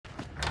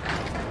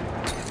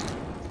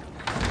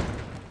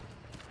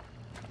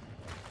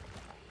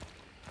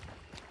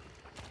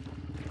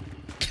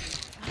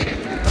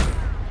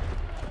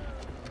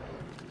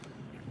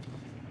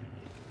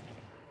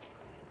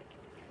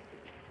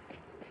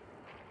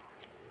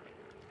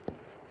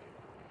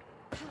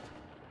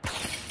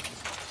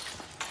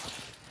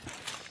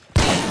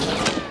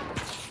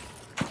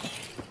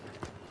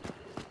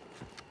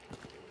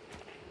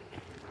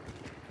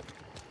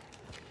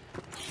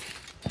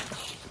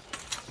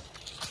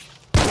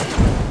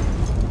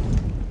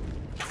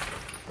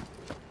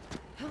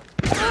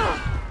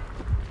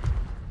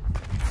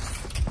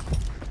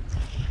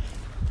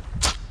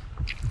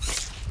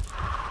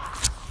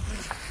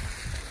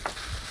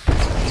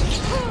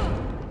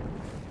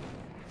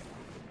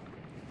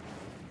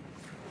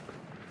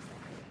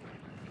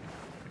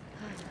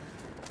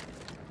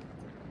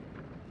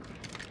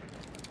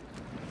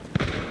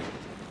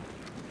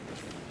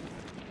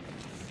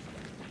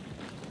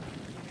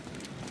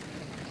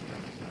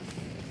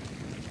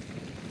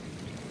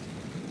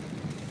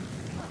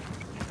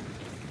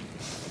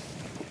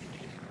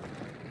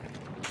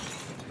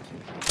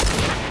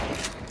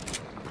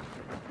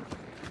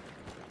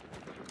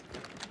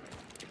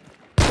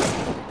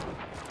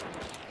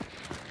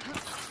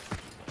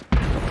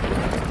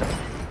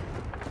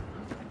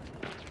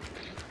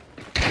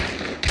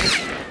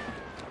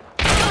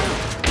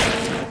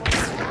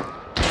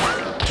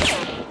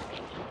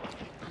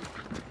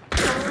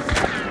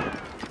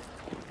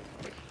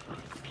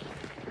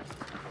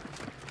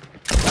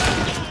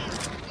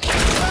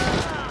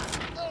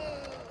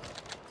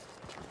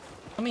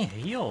Let me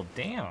heal,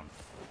 damn.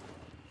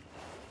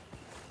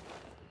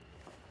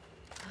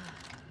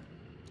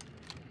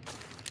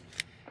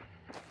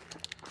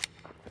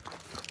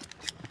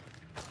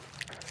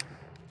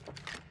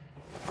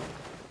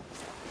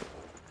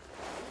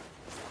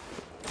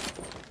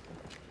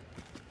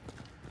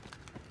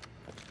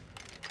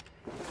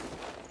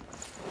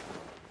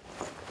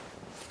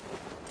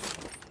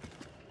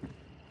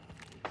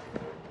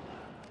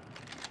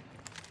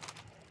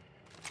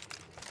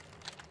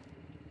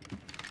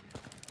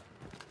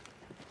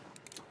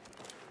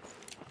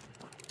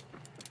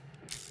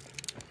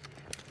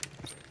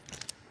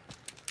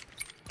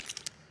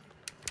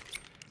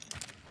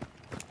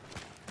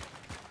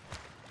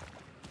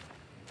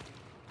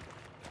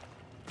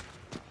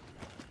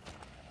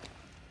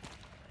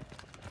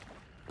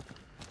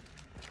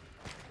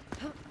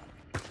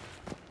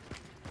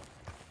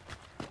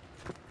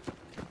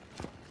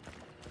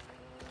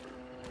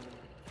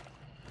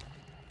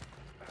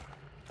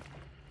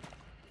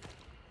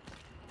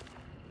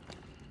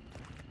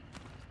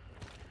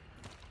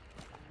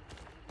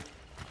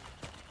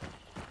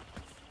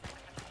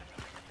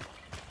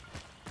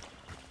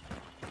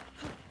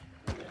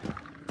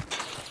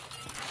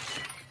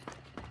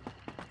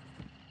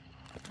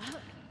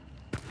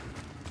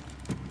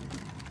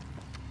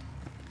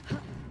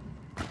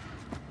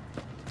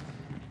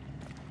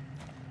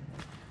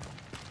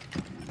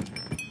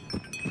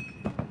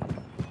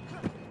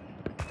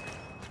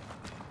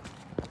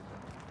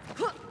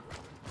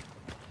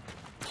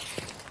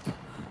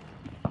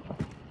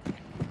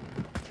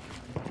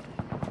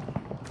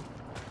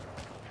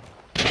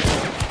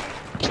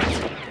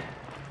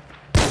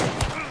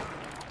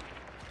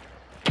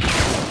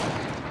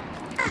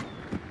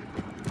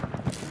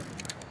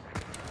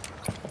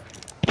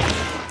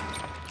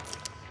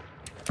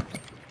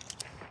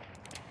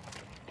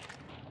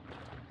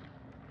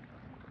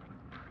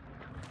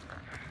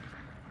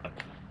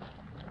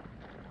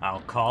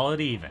 I'll call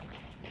it even.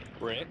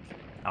 Brick.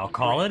 I'll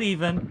call it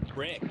even.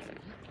 Brick.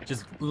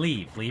 Just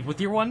leave. Leave with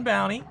your one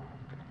bounty,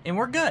 and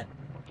we're good.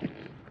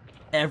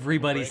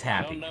 Everybody's Brick,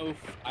 happy.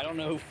 I don't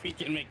know if we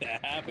can make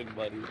that happen,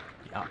 buddy.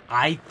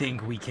 I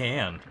think we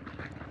can.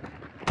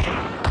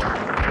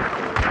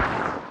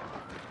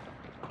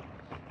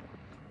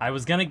 I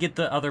was gonna get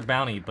the other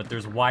bounty, but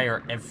there's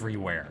wire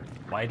everywhere.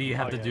 Why do you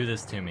have to do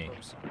this to me?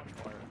 So much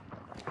wire.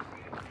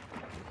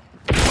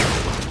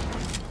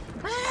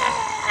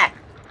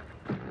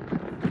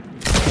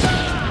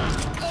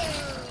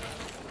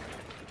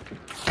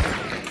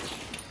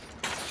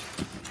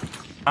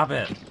 Stop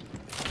it.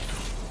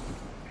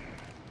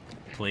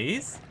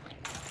 Please?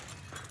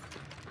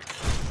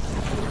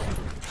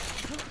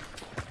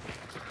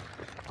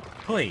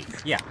 Please.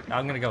 Yeah,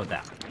 I'm gonna go with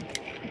that.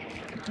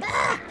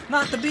 Ah,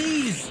 not the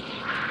bees!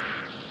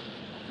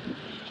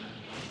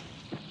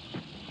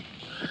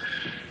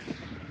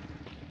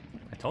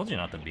 I told you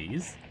not the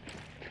bees.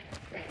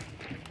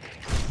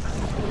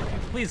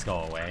 Please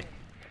go away.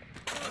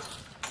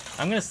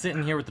 I'm gonna sit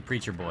in here with the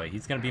preacher boy.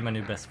 He's gonna be my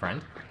new best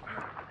friend.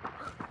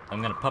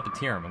 I'm gonna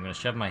puppeteer him. I'm gonna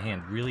shove my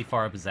hand really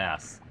far up his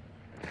ass.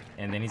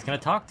 And then he's gonna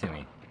talk to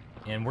me.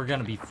 And we're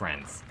gonna be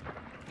friends.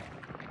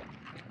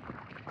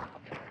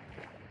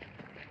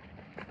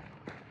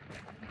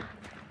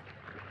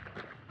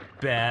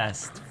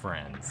 Best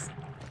friends.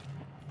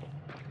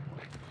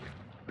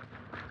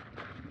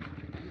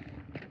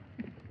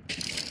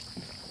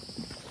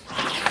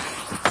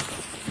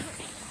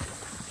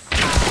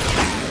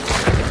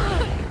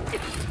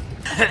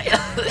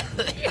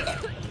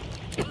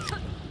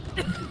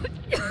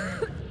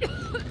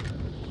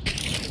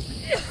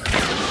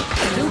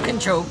 You can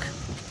choke.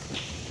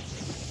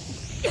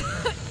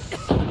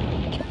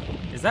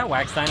 Is that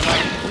wax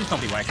dynamite? Please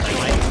don't be wax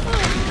dynamite.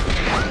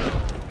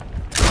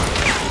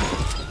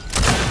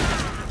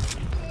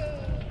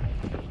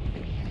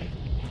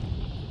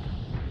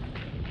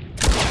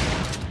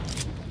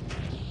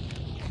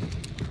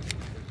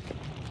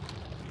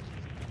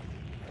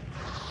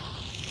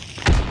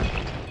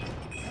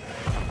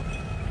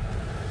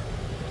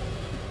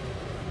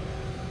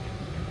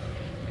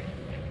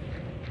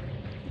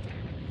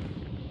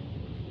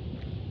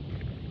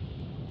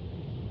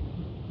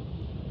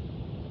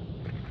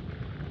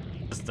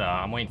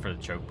 I'm waiting for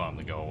the choke bomb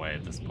to go away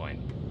at this point.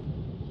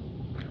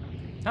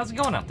 How's it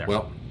going out there?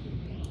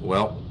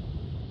 Well,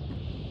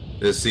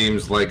 this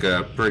seems like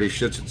a pretty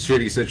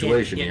shitty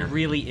situation here. It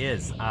really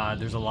is.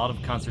 There's a lot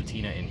of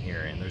concertina in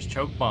here, and there's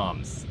choke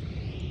bombs.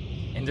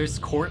 And there's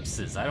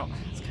corpses.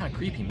 It's kind of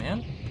creepy,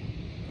 man.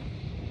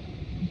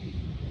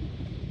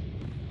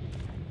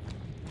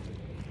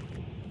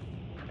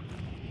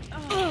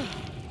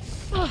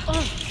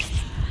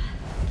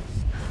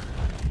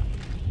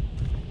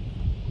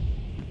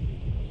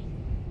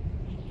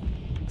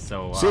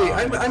 So, see,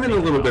 I'm in a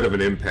little bit of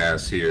an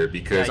impasse here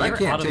because I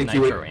can't take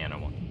you. Nitro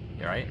animal,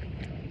 right?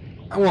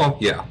 Well,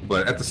 yeah,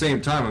 but at the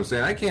same time, I'm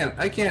saying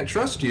I can't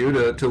trust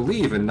you to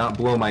leave and not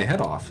blow my head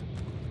off.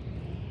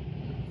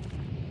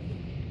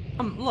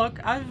 Look,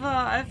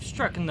 I've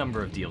struck a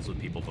number of deals with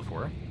people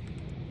before.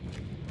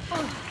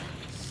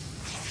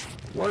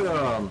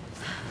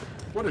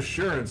 What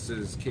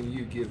assurances can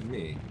you give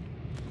me?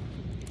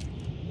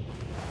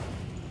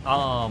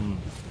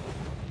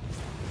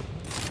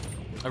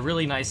 A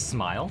really nice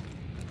smile.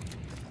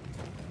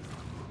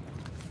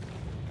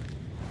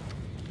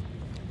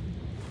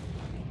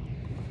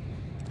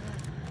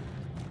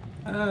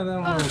 I don't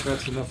know if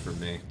that's enough for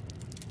me.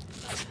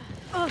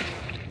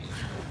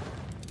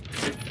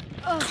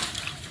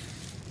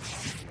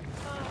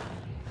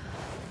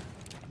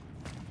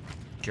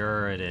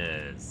 Sure it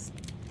is.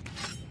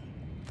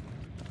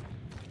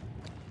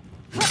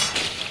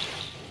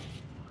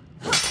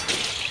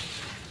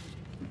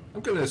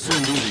 I'm gonna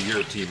assume these are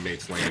your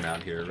teammates laying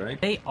out here, right?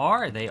 They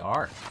are, they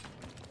are.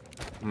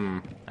 Hmm.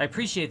 I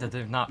appreciate that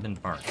they've not been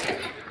burnt.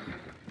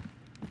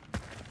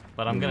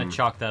 But I'm gonna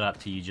chalk that up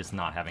to you just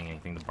not having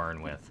anything to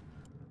burn with.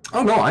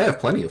 Oh no, I have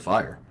plenty of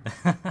fire.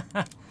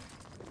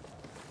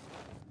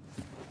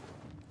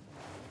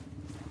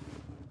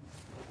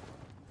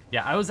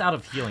 Yeah, I was out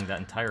of healing that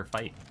entire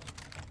fight.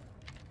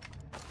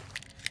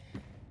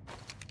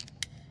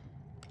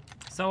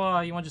 So,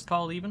 you wanna just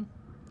call it even?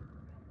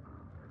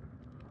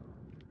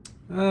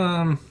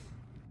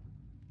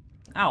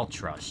 I'll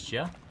trust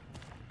you.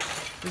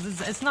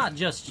 It's not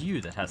just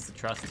you that has to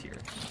trust here.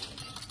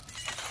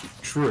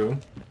 True.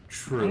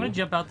 True. I'm gonna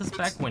jump out this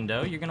back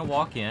window. You're gonna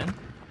walk in.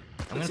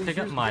 I'm gonna pick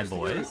up my here's the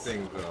other boys.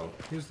 thing, though.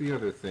 Here's the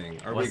other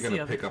thing. Are What's we the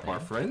gonna other pick up our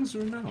thing? friends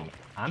or no?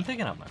 I'm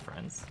picking up my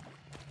friends.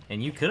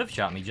 And you could have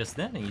shot me just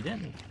then, and you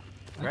didn't.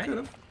 Right?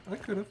 I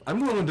could have. I'm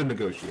willing to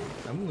negotiate.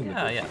 I'm willing to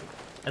Yeah, negotiate.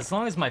 yeah. As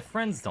long as my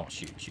friends don't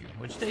shoot you,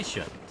 which they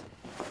shouldn't.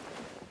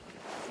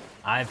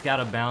 I've got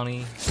a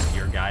bounty.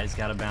 Your guy's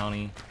got a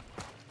bounty.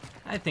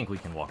 I think we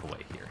can walk away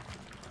here.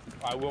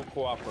 I will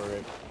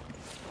cooperate.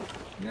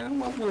 Yeah, I'm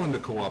willing to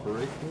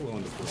cooperate. I'm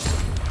willing to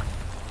cooperate.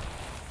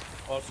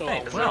 Also, Hey,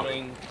 I'm well,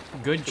 willing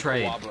Good to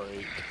trade.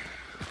 cooperate.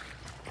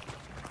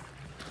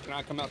 Can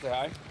I come out to say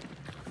hi?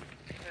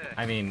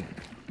 I mean,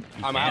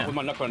 you I'm out can. with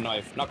my knuckle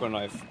knife. Knuckle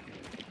knife.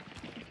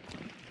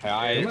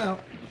 Hey, Coming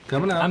out.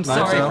 Coming out. I'm Knives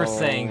sorry out. for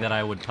saying that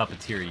I would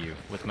puppeteer you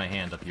with my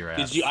hand up your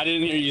ass. Did you? I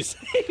didn't hear you say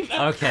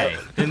that. Okay,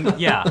 then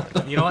yeah.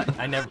 You know what?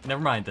 I never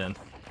mind then.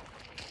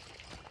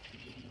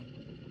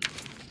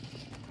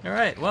 All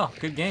right. Well,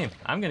 good game.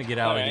 I'm gonna get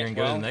out of Alright, here and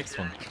go to well. the next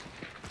one.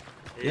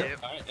 Yep.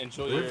 All right,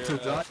 enjoy Live to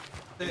your, die.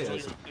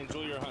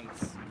 enjoy your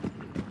hunts.